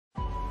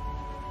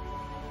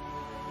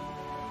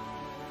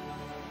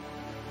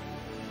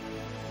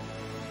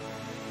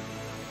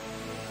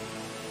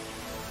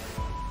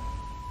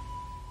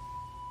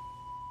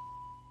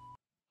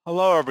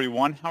Hello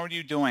everyone, how are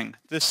you doing?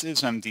 This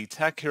is MD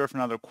Tech here with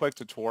another quick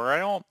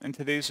tutorial. In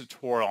today's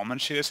tutorial, I'm going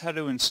to show you guys how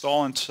to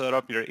install and set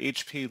up your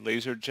HP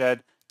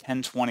LaserJet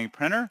 1020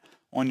 printer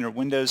on your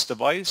Windows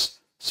device.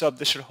 So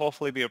this should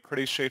hopefully be a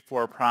pretty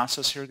straightforward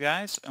process here,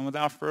 guys. And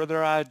without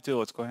further ado,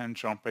 let's go ahead and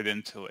jump right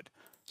into it.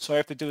 So all you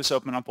have to do is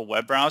open up a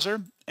web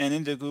browser, and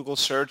into Google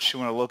search,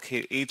 you want to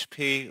locate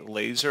HP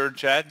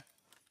LaserJet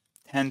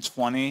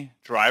 1020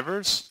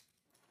 drivers.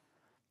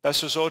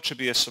 Best result should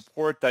be a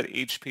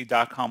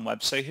support.hp.com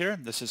website here.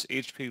 This is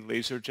HP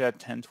LaserJet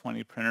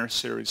 1020 printer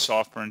series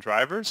software and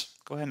drivers.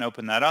 Go ahead and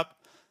open that up.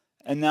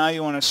 And now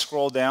you want to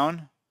scroll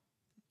down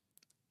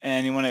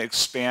and you want to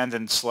expand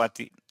and select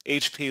the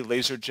HP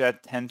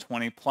LaserJet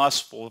 1020 Plus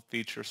full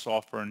feature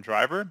software and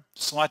driver.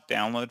 Select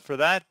download for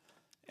that.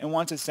 And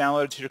once it's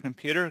downloaded to your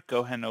computer, go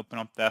ahead and open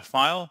up that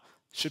file.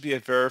 It should be a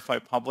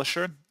verified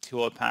publisher,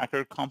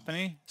 Hewlett-Packard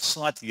Company.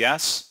 Select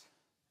yes,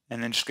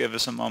 and then just give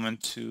us a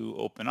moment to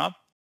open up.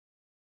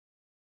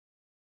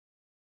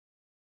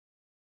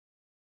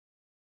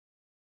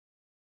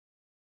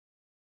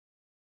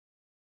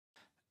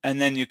 And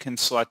then you can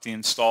select the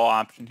install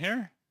option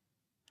here.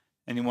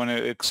 And you want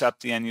to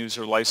accept the end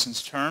user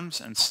license terms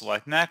and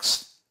select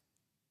next.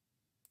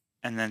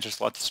 And then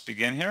just let this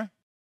begin here.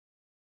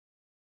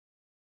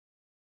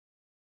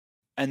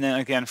 And then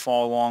again,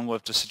 follow along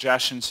with the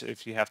suggestions.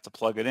 If you have to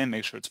plug it in,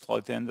 make sure it's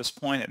plugged in at this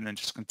point, and then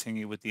just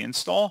continue with the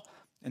install.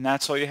 And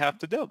that's all you have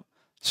to do.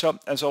 So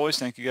as always,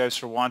 thank you guys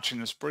for watching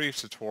this brief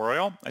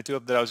tutorial. I do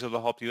hope that I was able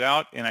to help you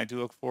out, and I do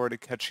look forward to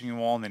catching you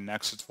all in the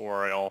next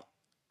tutorial.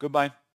 Goodbye.